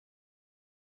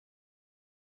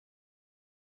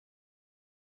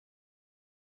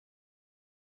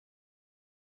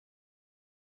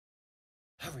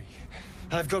Hurry.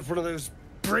 I've got one of those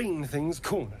brain things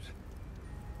cornered.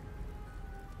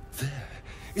 There,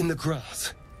 in the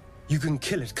grass. You can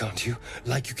kill it, can't you?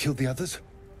 Like you killed the others?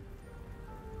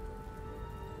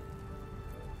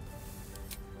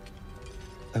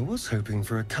 I was hoping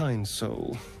for a kind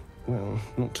soul. Well,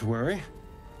 not to worry.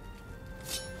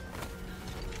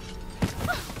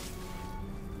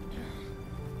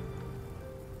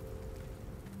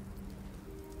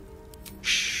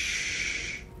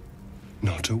 Shh.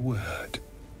 Not a word.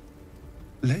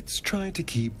 Let's try to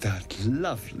keep that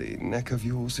lovely neck of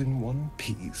yours in one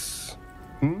piece.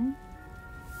 Hmm?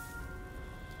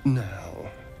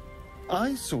 Now,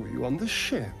 I saw you on the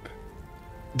ship,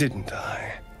 didn't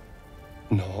I?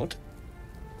 Nod?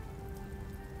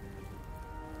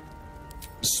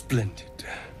 Splendid.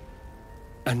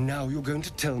 And now you're going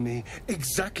to tell me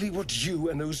exactly what you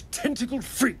and those tentacled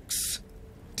freaks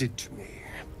did to me.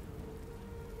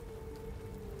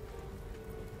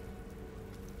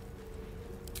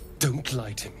 Don't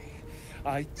lie to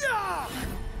me.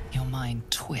 Your mind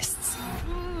twists.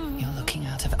 You're looking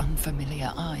out of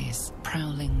unfamiliar eyes,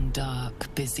 prowling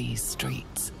dark, busy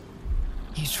streets.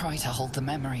 You try to hold the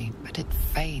memory, but it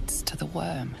fades to the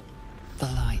worm. The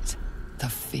light, the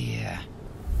fear.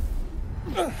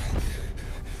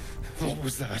 What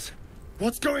was that?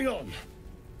 What's going on?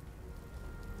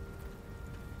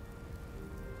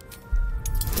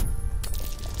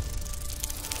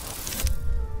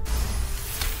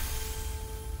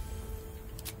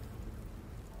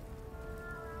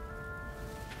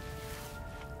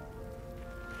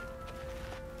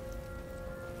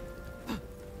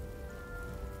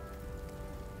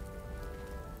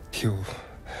 You're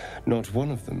not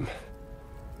one of them.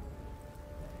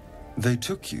 They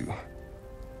took you,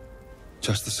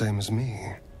 just the same as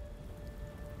me.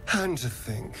 And to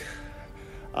think,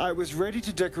 I was ready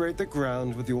to decorate the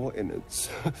ground with your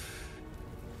innards.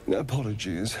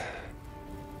 Apologies.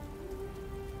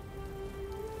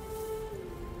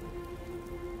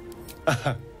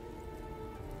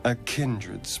 A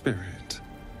kindred spirit.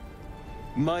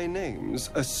 My name's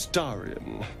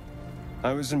ASTARION.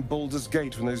 I was in Baldur's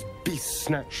Gate when those beasts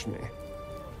snatched me.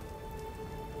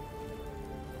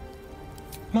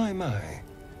 My,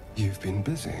 you've been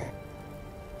busy.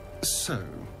 So,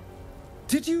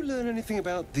 did you learn anything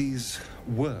about these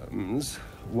worms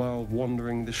while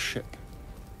wandering the ship?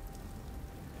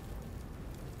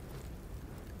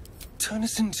 Turn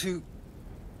us into...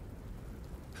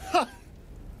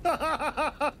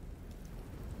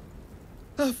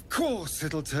 Of course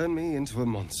it'll turn me into a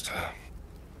monster.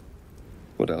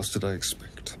 What else did I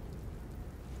expect?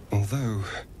 Although,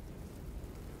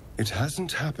 it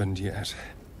hasn't happened yet.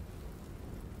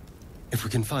 If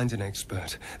we can find an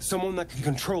expert, someone that can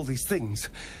control these things,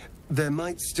 there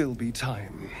might still be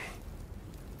time.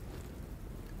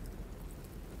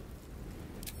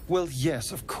 Well,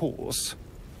 yes, of course.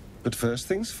 But first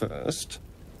things first.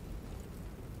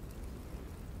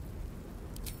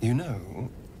 You know,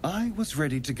 I was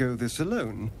ready to go this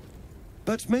alone,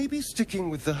 but maybe sticking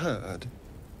with the herd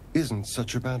isn't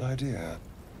such a bad idea.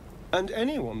 And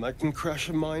anyone that can crash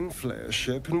a mind flare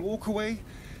ship and walk away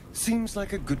seems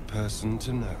like a good person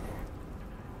to know.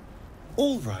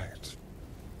 All right.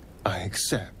 I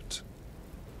accept.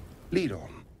 Lead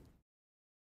on.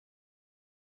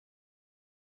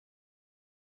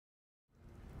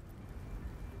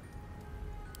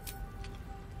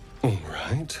 All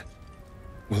right.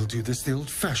 We'll do this the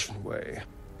old-fashioned way.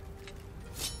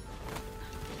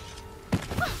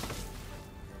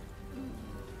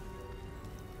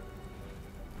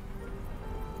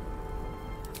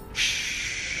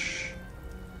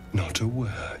 Not a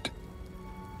word.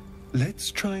 Let's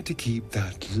try to keep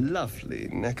that lovely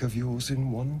neck of yours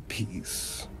in one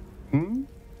piece. Hmm?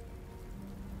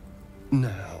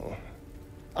 Now,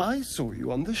 I saw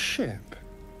you on the ship,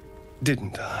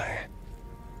 didn't I?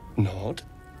 Nod?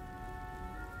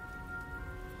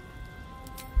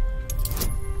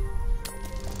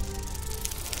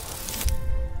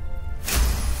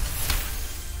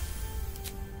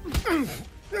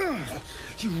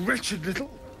 You wretched little...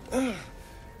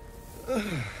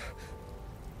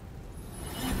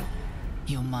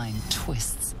 Your mind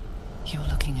twists. You're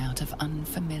looking out of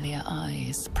unfamiliar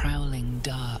eyes, prowling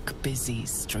dark, busy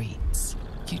streets.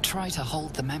 You try to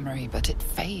hold the memory, but it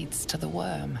fades to the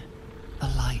worm. The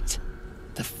light,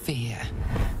 the fear.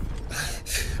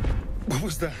 What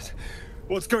was that?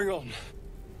 What's going on?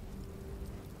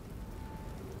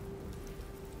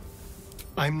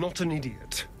 I'm not an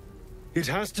idiot. It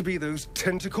has to be those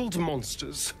tentacled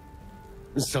monsters.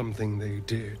 Something they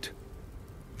did.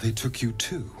 They took you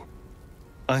too.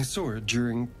 I saw it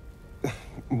during...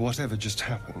 whatever just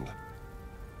happened.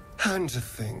 And to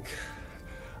think,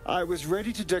 I was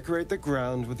ready to decorate the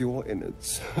ground with your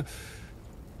innards.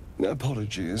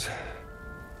 Apologies.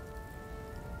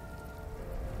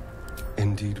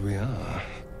 Indeed we are.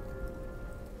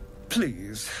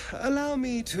 Please, allow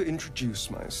me to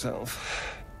introduce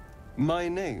myself. My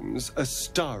name's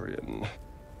ASTARION.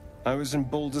 I was in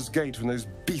Baldur's Gate when those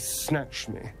beasts snatched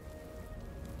me.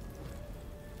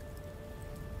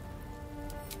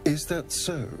 Is that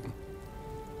so?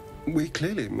 We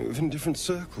clearly move in different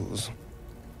circles.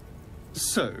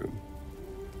 So,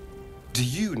 do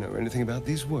you know anything about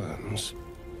these worms?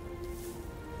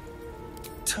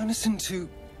 Turn us into...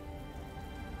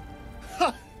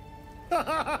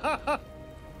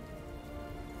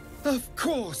 Of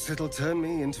course it'll turn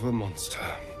me into a monster.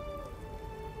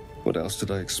 What else did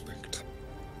I expect?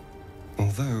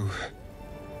 Although,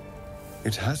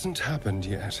 it hasn't happened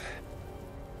yet.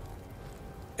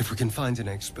 If we can find an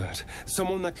expert,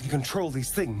 someone that can control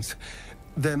these things,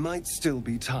 there might still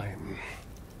be time.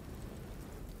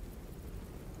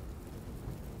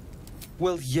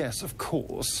 Well, yes, of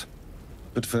course.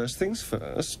 But first things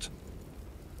first.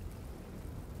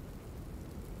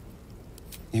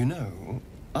 You know,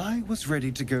 I was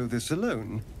ready to go this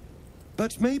alone,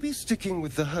 but maybe sticking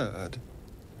with the herd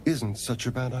isn't such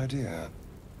a bad idea.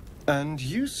 And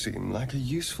you seem like a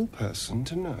useful person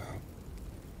to know.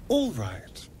 All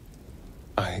right.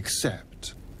 I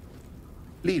accept.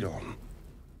 Lead on.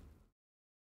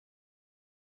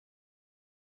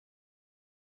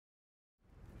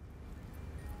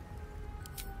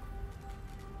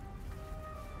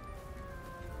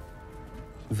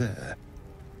 There.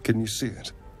 Can you see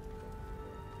it?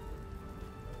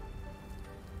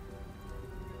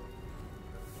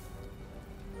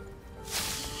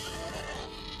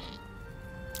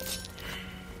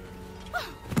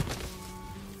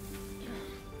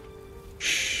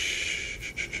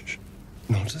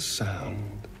 Not a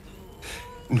sound.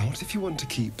 Not if you want to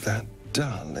keep that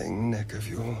darling neck of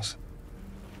yours.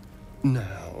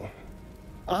 Now,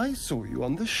 I saw you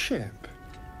on the ship,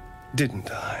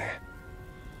 didn't I?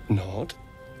 Nod?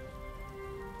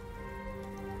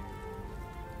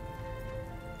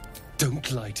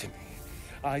 Don't lie to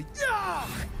me.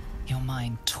 Your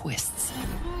mind twists.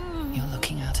 You're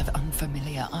looking out of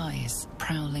unfamiliar eyes,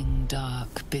 prowling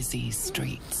dark, busy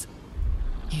streets.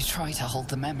 You try to hold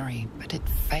the memory, but it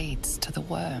fades to the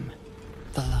worm.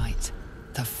 The light,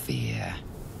 the fear.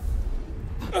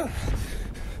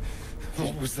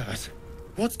 What was that?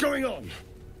 What's going on?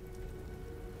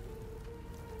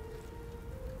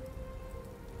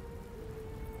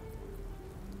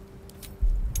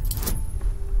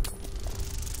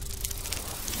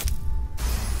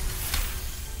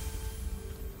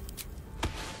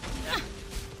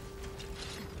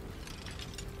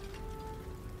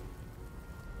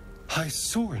 I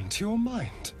saw into your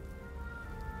mind.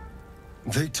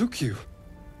 They took you.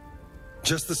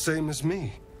 Just the same as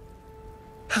me.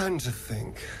 And to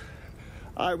think,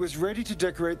 I was ready to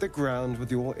decorate the ground with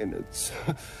your innards.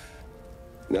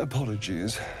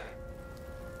 Apologies.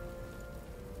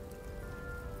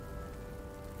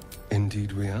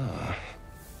 Indeed we are.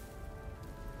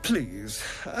 Please,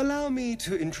 allow me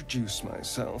to introduce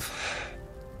myself.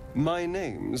 My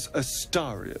name's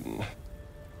ASTARION.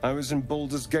 I was in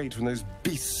Baldur's Gate when those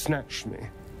beasts snatched me.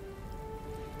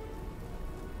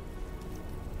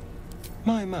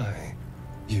 My,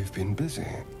 you've been busy.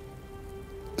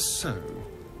 So,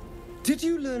 did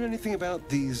you learn anything about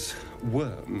these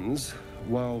worms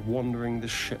while wandering the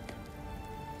ship?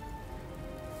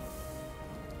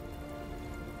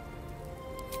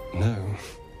 No.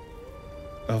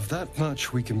 Of that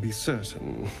much we can be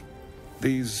certain.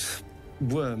 These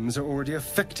worms are already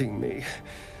affecting me.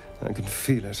 I can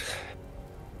feel it.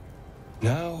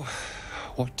 Now,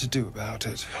 what to do about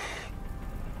it?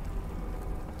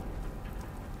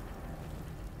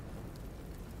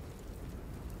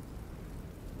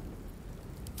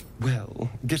 Well,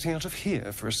 getting out of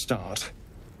here for a start.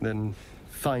 Then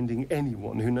finding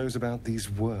anyone who knows about these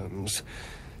worms.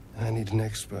 I need an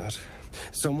expert.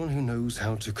 Someone who knows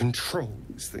how to control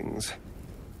these things.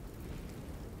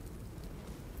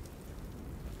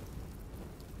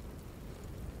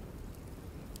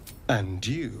 And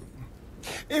you.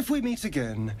 If we meet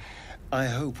again, I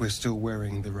hope we're still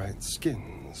wearing the right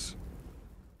skins.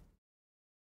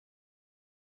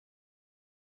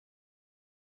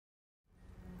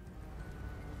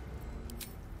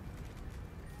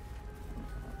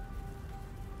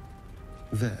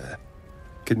 There.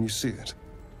 Can you see it?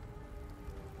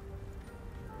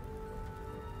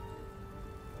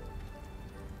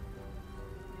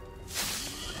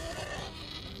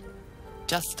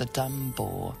 Just a dumb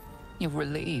bore. You're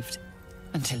relieved.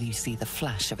 until you see the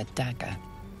flash of a dagger.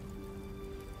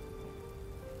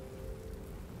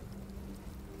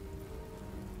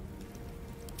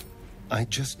 I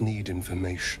just need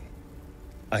information.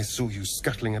 I saw you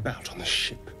scuttling about on the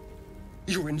ship.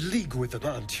 You're in league with them,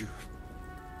 aren't you?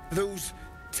 Those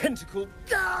tentacle...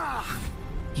 Ah!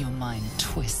 Your mind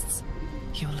twists.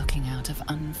 You're looking out of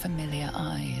unfamiliar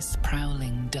eyes,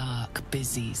 prowling dark,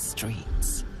 busy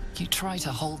streets. You try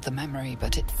to hold the memory,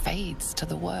 but it fades to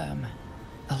the worm.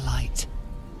 The light.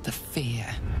 The fear.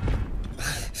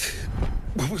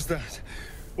 What was that?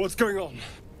 What's going on?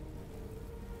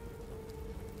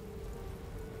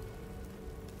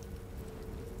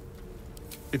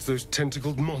 It's those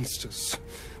tentacled monsters.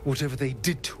 Whatever they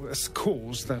did to us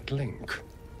caused that link.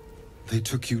 They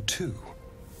took you too.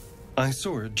 I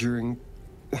saw it during...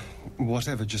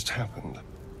 whatever just happened.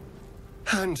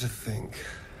 And to think...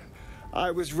 I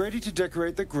was ready to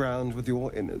decorate the ground with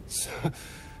your innards.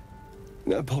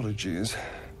 Apologies.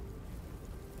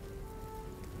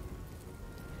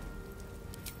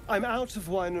 I'm out of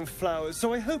wine and flowers,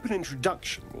 so I hope an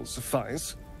introduction will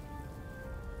suffice.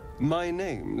 My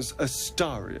name's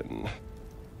ASTARION.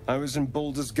 I was in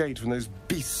Baldur's Gate when those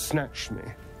beasts snatched me.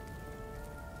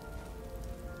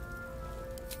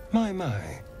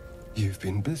 My, you've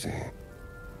been busy.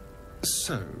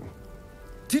 So,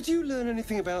 did you learn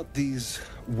anything about these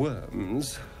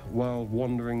worms while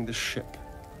wandering the ship?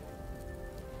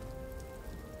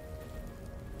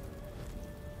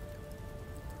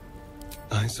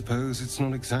 I suppose it's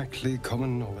not exactly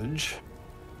common knowledge.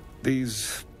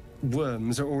 These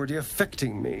worms are already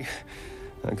affecting me.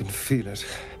 I can feel it.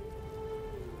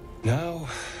 Now,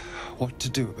 what to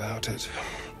do about it?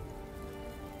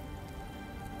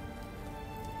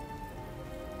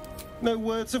 No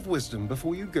words of wisdom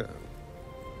before you go.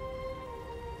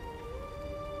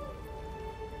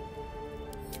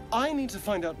 I need to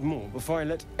find out more before I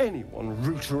let anyone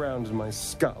root around in my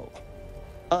skull.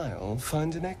 I'll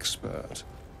find an expert.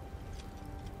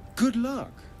 Good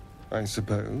luck, I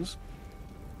suppose.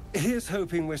 Here's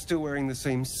hoping we're still wearing the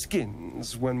same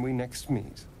skins when we next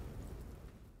meet.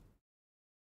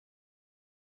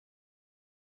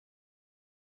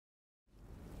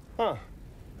 Ah,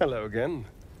 hello again.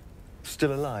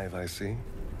 Still alive, I see.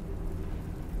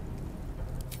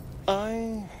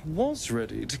 I was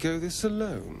ready to go this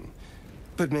alone,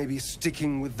 but maybe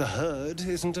sticking with the herd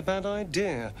isn't a bad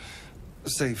idea.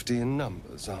 Safety in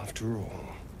numbers, after all.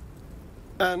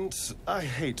 And I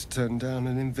hate to turn down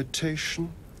an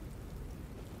invitation.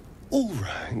 All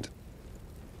right.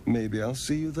 Maybe I'll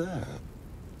see you there.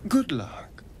 Good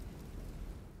luck.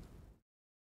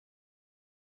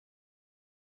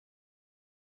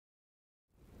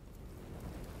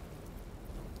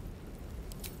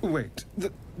 Wait,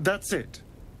 that's it?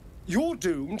 You're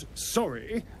doomed,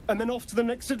 sorry, and then off to the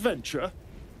next adventure?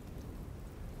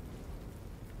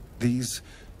 These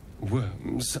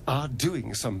worms are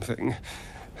doing something.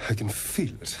 I can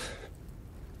feel it.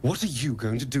 What are you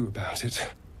going to do about it?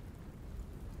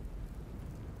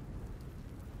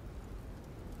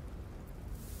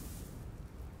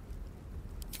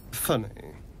 Funny.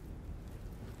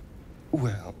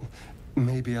 Well,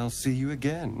 maybe I'll see you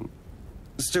again.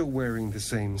 Still wearing the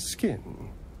same skin,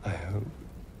 I hope.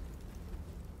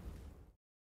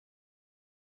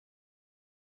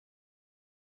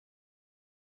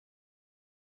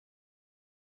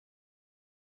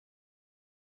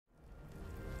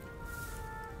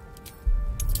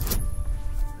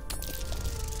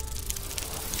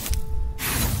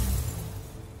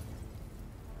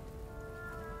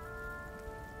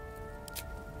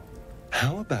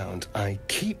 How about I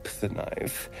keep the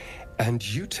knife, and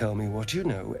you tell me what you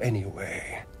know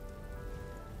anyway?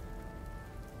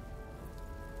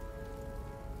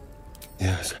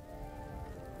 Yes.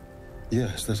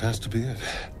 Yes, that has to be it.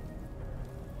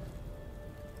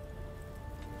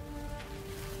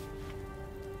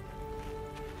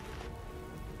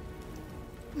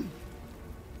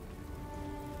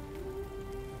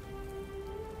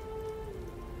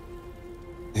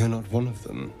 You're not one of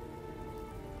them.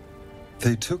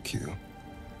 They took you.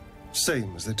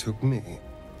 Same as they took me.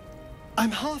 I'm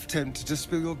half tempted to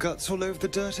spill your guts all over the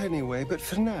dirt anyway, but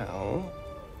for now...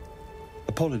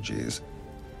 Apologies.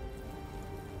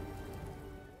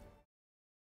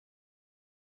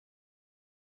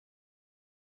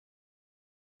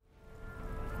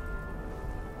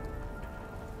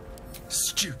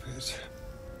 Stupid.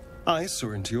 I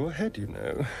saw into your head, you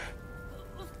know.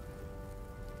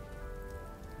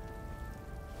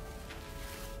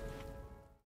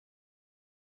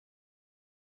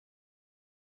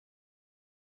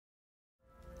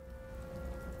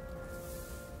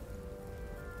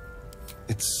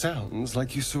 It sounds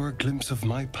like you saw a glimpse of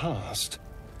my past.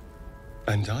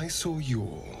 And I saw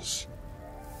yours.